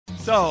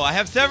So I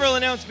have several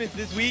announcements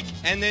this week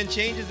and then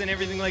changes and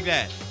everything like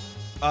that.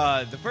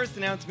 The first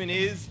announcement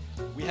is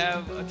we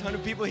have a ton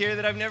of people here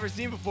that I've never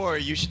seen before.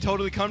 You should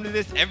totally come to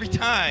this every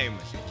time.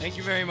 Thank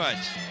you very much.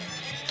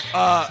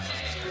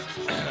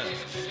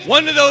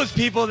 One of those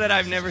people that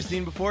I've never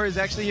seen before is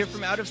actually here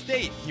from out of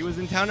state. He was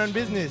in town on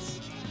business.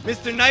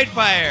 Mr.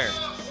 Nightfire.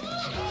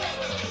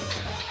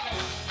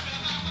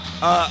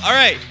 All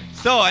right,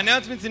 so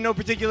announcements in no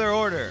particular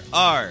order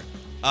are,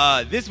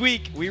 this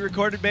week we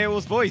recorded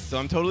Beowulf's voice, so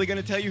I'm totally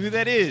going to tell you who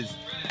that is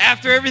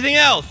after everything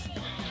else.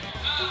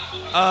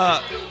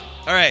 All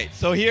right,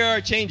 so here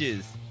are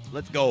changes.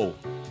 Let's go.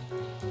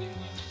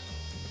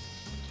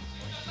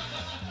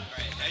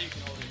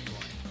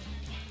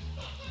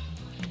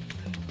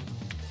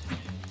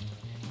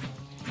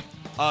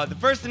 The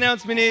first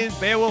announcement is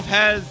Beowulf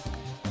has,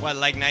 what,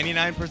 like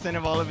 99%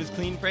 of all of his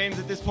clean frames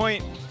at this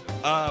point,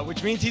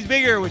 which means he's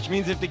bigger, which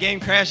means if the game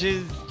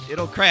crashes,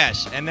 it'll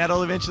crash, and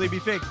that'll eventually be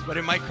fixed, but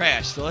it might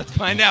crash, so let's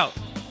find out.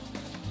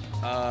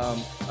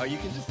 Oh, you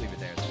can just leave it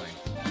there, it's fine.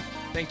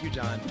 Thank you,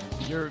 John.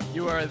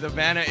 You are the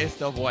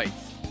Vannaist of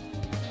whites.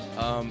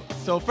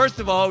 So first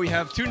of all, we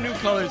have two new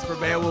colors for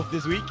Beowulf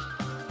this week.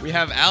 We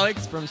have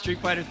Alex from Street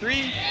Fighter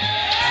 3.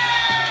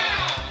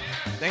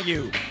 Thank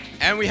you.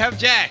 And we have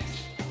Jax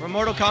from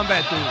Mortal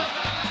Kombat 2.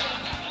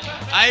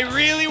 I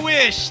really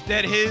wish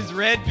that his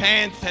red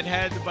pants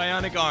had the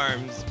bionic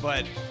arms,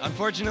 but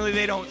unfortunately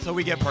they don't, so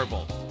we get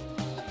purple.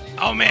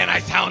 Oh man, I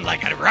sound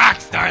like a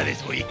rock star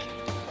this week.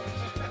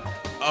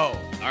 Oh,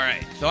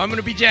 alright. So I'm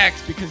gonna be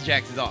Jax because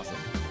Jax is awesome.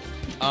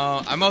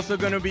 I'm also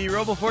gonna be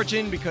Robo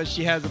Fortune because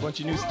she has a bunch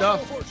of new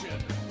stuff.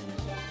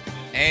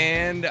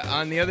 And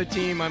on the other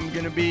team, I'm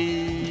gonna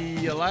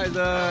be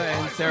Eliza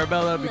and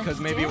Sarabella because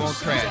maybe it won't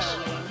crash.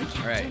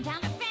 Alright.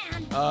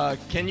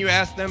 Can you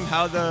ask them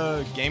how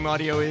the game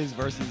audio is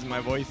versus my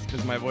voice?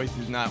 Because my voice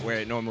is not where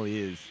it normally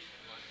is.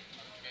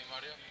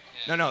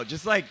 No,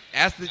 just like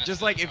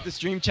just like if the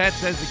stream chat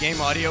says the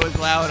game audio is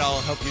loud,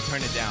 I'll help you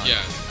turn it down.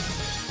 Yeah.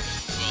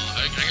 Well,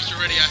 I guess you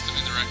already asked them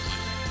indirectly.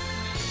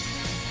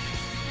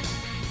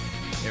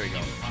 There we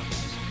go.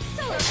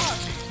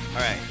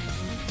 All right.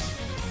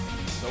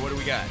 So what do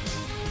we got?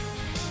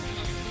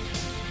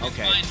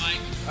 Okay.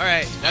 All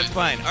right, that's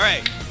fine. All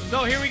right.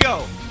 So here we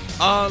go.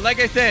 Like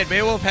I said,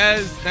 Beowulf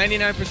has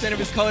 99% of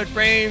his colored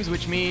frames,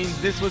 which means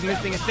this was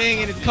missing a thing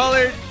and it's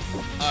colored.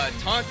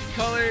 Taunt is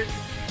colored,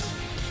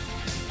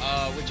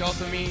 which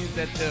also means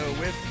that the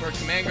whiff for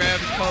command grab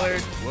is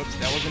colored. Whoops,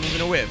 that wasn't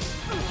even a whiff.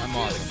 I'm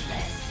awesome.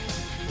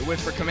 The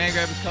whiff for command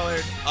grab is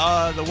colored.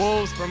 The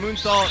wolves for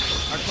moonsault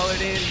are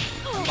colored in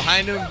from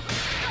behind him,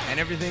 and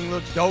everything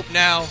looks dope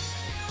now.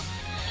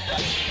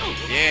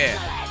 Yeah.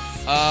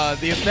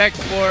 The effect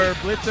for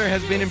Blitzer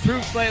has been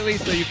improved slightly,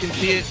 so you can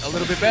see it a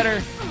little bit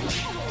better.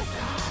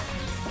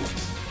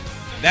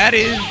 That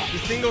is the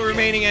single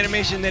remaining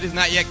animation that is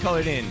not yet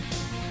colored in,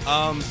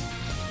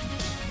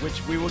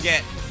 which we will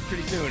get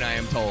pretty soon, I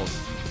am told.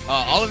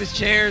 All of his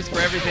chairs for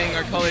everything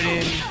are colored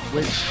in,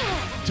 which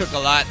took a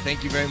lot.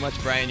 Thank you very much,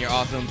 Brian. You're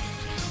awesome.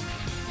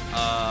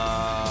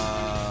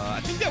 I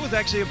think that was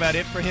actually about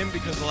it for him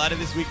because a lot of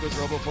this week was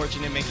Robo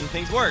Fortune and making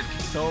things work.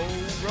 So,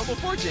 Robo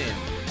Fortune.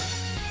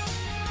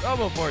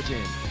 Robo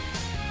Fortune.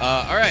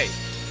 Alright.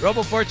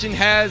 Robo Fortune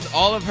has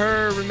all of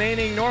her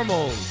remaining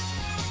normals.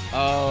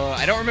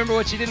 I don't remember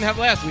what she didn't have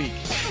last week.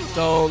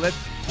 So let's...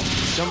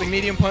 Jumping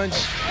medium punch.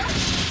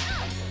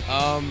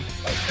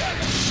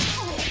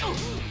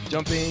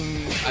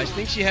 Jumping... I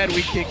think she had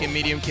weak kick and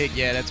medium kick.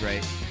 Yeah, that's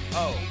right.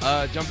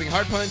 Oh. Jumping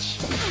hard punch.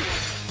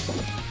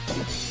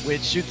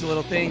 Which shoots a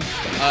little thing.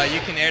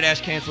 You can air dash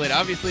cancel it,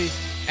 obviously.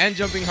 And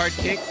jumping hard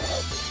kick.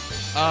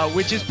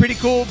 Which is pretty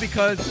cool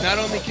because not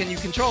only can you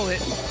control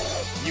it,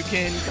 you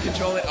can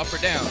control it up or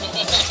down.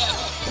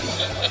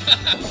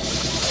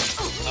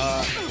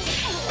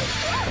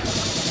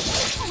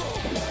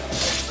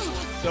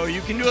 So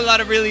you can do a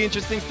lot of really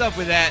interesting stuff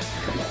with that,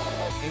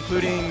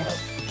 including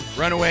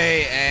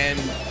runaway and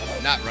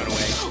not runaway.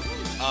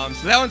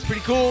 So that one's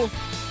pretty cool.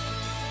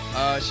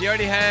 She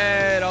already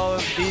had all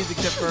of these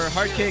except for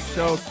hard kick,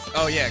 so,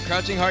 oh yeah,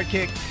 crouching hard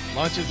kick,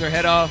 launches her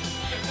head off,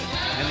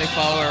 and they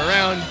follow her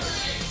around.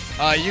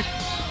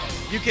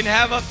 You can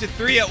have up to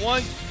 3 at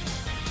once.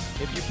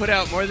 If you put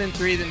out more than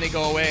 3, then they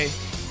go away.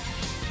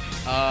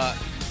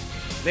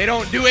 They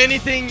don't do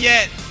anything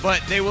yet, but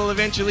they will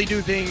eventually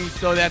do things,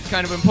 so that's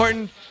kind of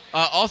important.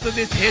 Also,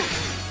 this hits,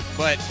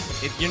 but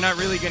you're not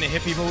really going to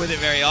hit people with it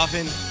very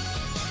often.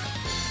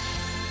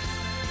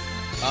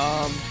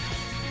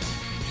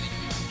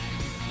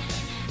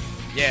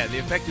 Yeah, the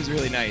effect is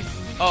really nice.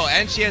 Oh,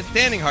 and she has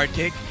standing hard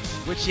kick,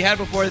 which she had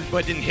before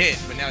but didn't hit,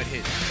 but now it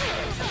hits.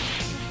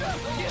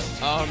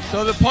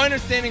 So the point of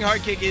standing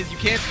hard kick is you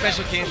can't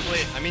special cancel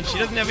it. I mean, she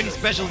doesn't have any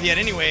specials yet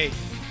anyway,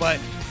 but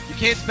you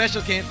can't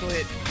special cancel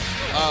it.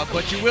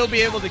 But you will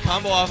be able to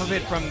combo off of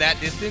it from that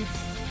distance.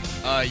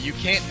 You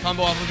can't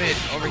combo off of it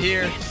over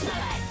here.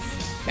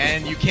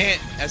 And you can't,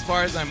 as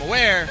far as I'm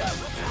aware,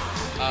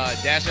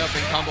 dash up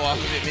and combo off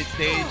of it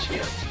mid-stage.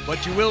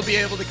 but you will be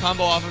able to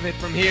combo off of it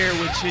from here,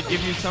 which should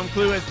give you some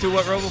clue as to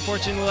what Robo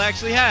Fortune will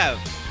actually have.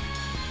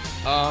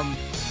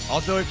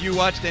 Also, if you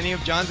watched any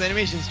of John's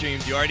animation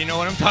streams, you already know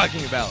what I'm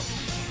talking about.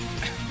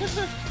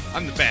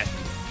 I'm the best.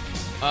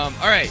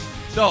 Alright,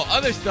 so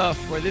other stuff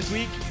for this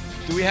week.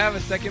 Do we have a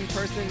second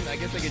person? I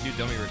guess I could do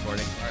dummy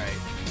recording. Alright,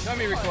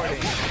 dummy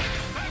recording.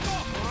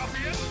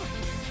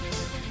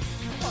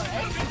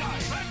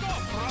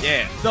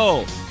 Yeah,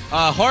 so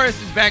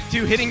Horace is back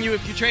to hitting you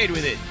if you trade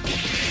with it,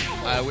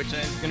 which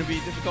is going to be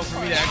difficult for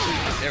me to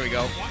actually. There we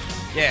go.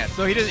 Yeah,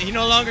 so he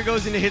no longer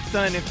goes into hit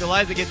stun if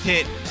Eliza gets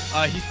hit.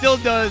 He still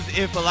does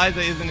if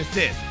Eliza is an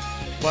assist,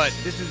 but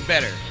this is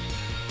better.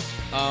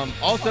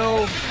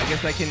 Also, I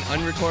guess I can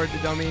unrecord the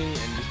dummy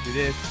and just do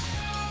this.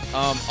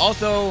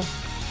 Also,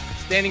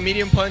 standing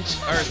medium punch,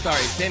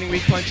 standing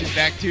weak punch is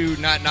back to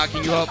not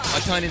knocking you up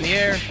a ton in the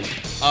air,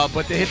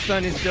 but the hit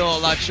stun is still a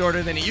lot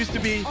shorter than it used to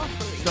be,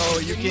 so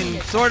you can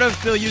sort of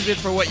still use it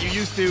for what you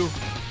used to.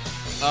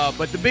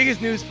 But the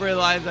biggest news for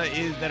Eliza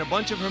is that a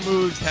bunch of her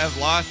moves have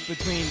lost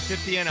between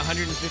 50 and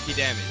 150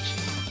 damage,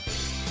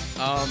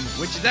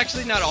 which is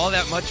actually not all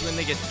that much when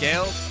they get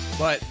scaled.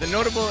 But the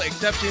notable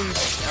exceptions,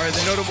 or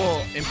the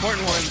notable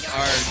important ones,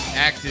 are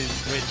axes,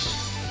 which,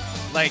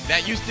 like,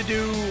 that used to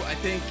do, I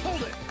think,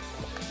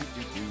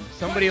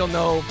 somebody will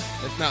know,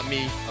 that's not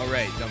me.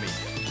 Alright, dummy.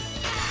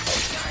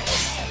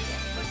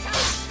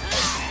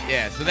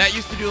 Yeah, so that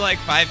used to do like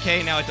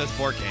 5k, now it does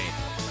 4k.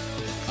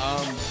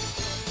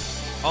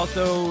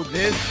 Also,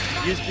 this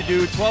used to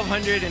do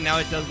 1200 and now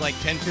it does like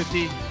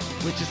 1050,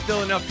 which is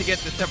still enough to get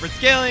the separate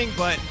scaling,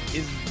 but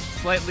is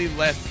slightly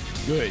less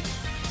good.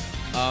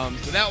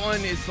 So that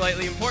one is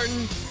slightly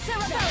important.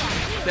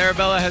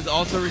 Sarabella has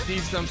also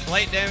received some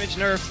slight damage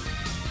nerfs.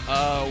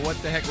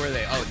 What the heck were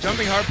they? Oh,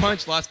 Jumping Hard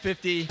Punch lost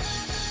 50.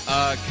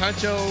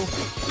 Concho,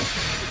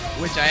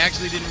 which I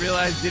actually didn't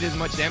realize did as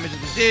much damage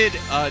as it did,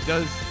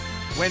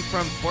 went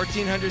from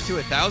 1400 to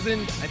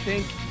 1000, I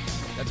think.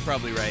 That's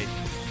probably right.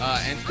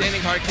 And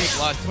Standing Hard Kick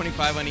lost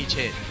 25 on each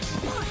hit.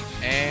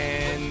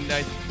 And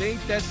I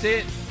think that's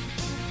it.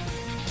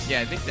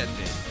 Yeah, I think that's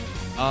it.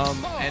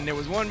 And there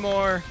was one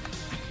more,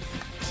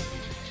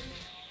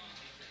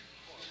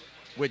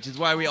 which is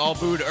why we all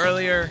booed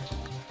earlier.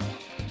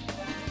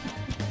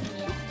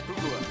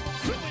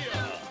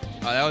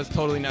 Oh, that was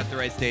totally not the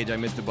right stage. I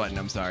missed a button.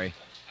 I'm sorry.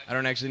 I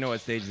don't actually know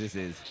what stage this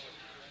is.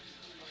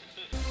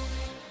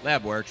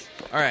 Lab works.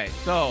 All right,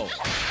 so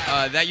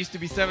that used to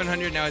be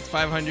 700. Now it's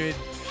 500.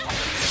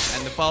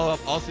 And the follow-up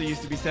also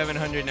used to be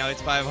 700. Now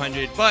it's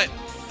 500. But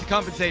to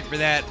compensate for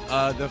that,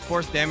 the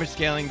force damage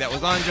scaling that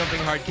was on Jumping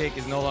Hard Kick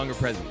is no longer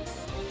present.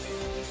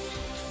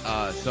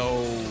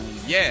 So,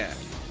 yeah.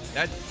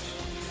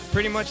 That's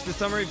pretty much the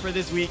summary for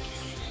this week.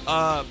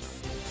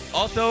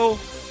 Also,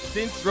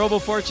 since Robo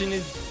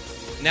Fortune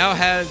now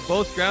has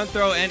both ground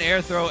throw and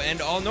air throw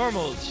and all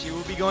normals, she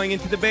will be going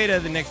into the beta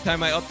the next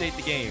time I update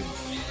the game.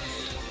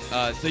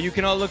 So you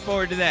can all look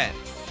forward to that.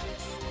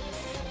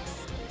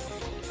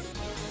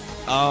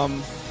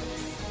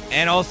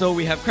 And also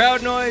we have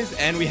crowd noise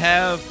and we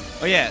have,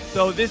 oh yeah,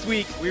 so this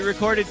week we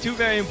recorded two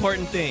very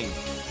important things.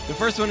 The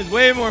first one is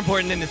way more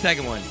important than the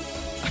second one.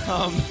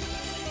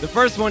 The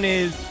first one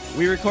is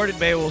we recorded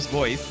Beowulf's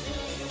voice.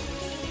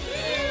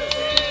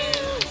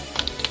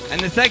 And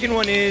the second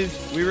one is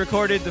we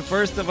recorded the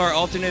first of our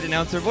alternate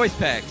announcer voice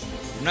packs.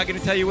 I'm not going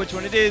to tell you which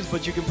one it is,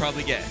 but you can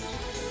probably guess.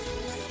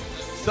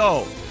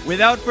 So,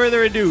 without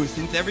further ado,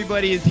 since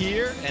everybody is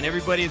here and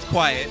everybody is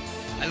quiet,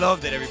 I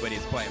love that everybody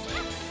is quiet.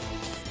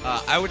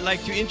 I would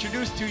like to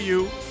introduce to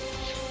you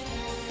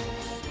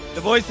the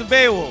voice of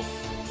Beowulf,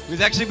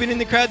 who's actually been in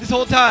the crowd this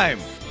whole time.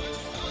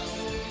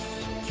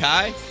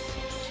 Kai?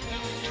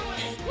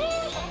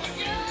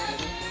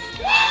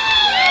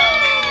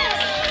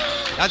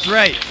 That's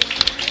right.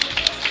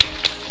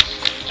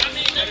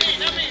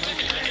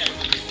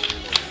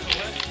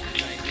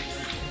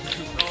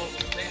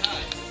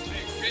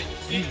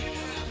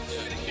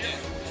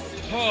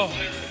 Oh.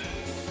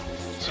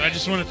 So I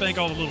just want to thank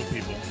all the little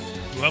people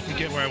who helped me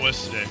get where I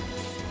was today.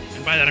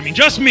 And by that I mean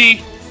just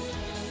me,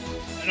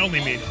 and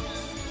only me.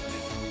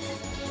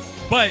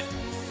 But,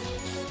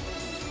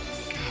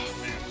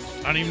 oh man,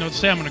 I don't even know what to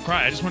say. I'm going to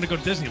cry. I just want to go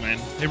to Disneyland.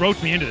 They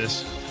roped me into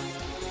this.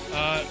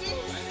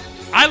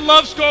 I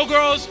love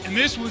Skullgirls, and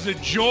this was a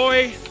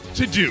joy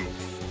to do.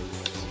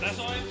 So that's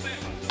all I have to say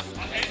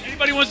about it.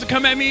 Anybody wants to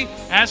come at me,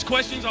 ask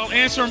questions, I'll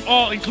answer them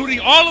all, including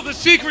all of the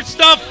secret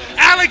stuff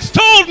Alex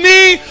told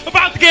me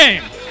about the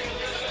game.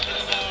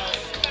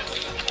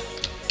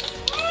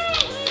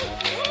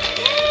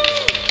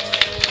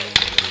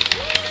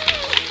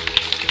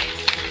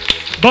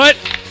 But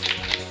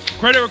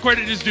credit where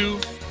credit is due.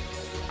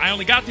 I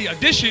only got the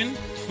audition,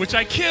 which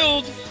I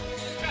killed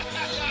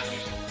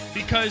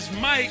because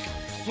Mike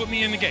put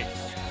me in the game.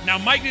 Now,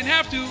 Mike didn't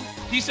have to.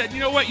 He said, you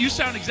know what? You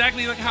sound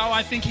exactly like how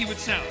I think he would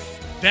sound.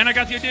 Then I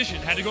got the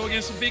audition. Had to go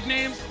against some big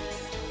names.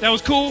 That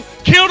was cool.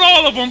 Killed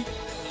all of them.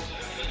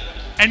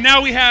 And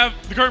now we have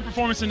the current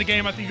performance in the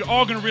game. I think you're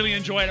all going to really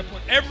enjoy it. I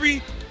put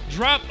every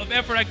drop of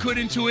effort I could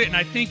into it, and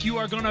I think you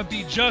are going to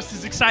be just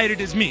as excited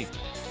as me.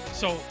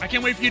 So I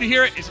can't wait for you to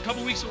hear it. It's a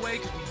couple weeks away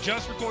because we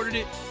just recorded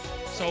it.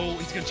 So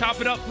he's going to chop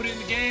it up, put it in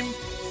the game.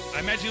 I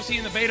imagine you'll see it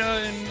in the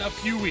beta in a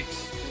few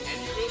weeks.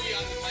 And you will be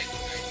on the mic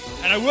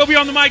tonight. And I will be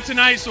on the mic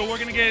tonight, so we're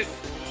going to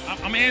I'm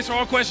going to answer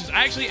all questions.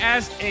 I actually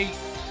asked a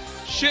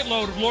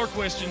shitload of lore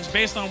questions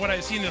based on what I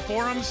see in the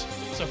forums.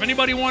 So if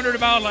anybody wondered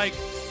about, like,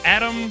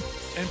 Adam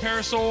and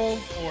Parasol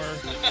or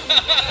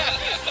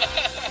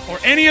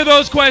any of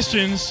those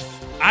questions,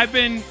 I've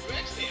been... You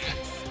actually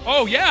asked.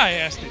 Oh, yeah, I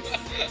asked it.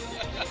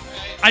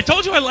 I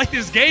told you I like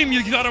this game.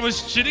 You thought I was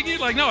shitting you?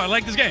 Like, no, I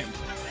like this game.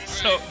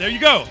 So there you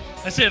go.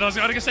 That's it. I was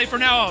going to say for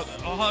now,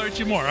 I'll holler at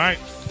you more, all right?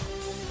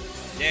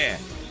 Yeah.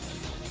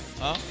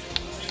 Huh?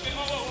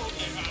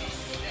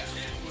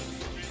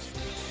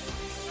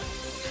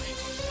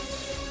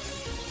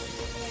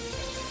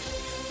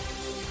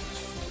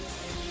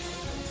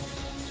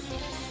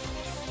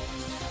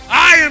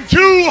 I am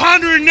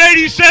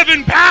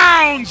 287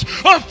 pounds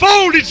of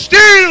folded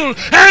steel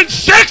and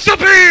sex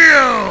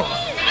appeal!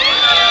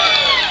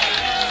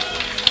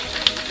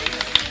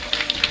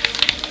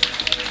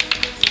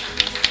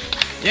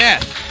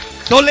 Yes.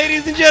 So,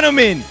 ladies and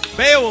gentlemen,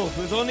 Beowulf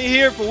was only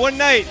here for one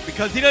night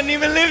because he doesn't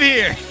even live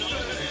here.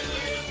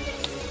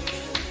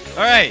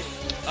 All right.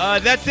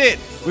 That's it.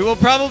 We will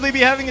probably be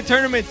having a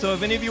tournament, so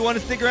if any of you want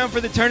to stick around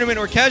for the tournament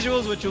or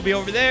casuals, which will be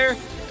over there,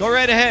 go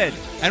right ahead.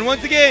 And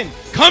once again,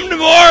 come to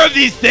more of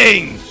these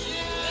things!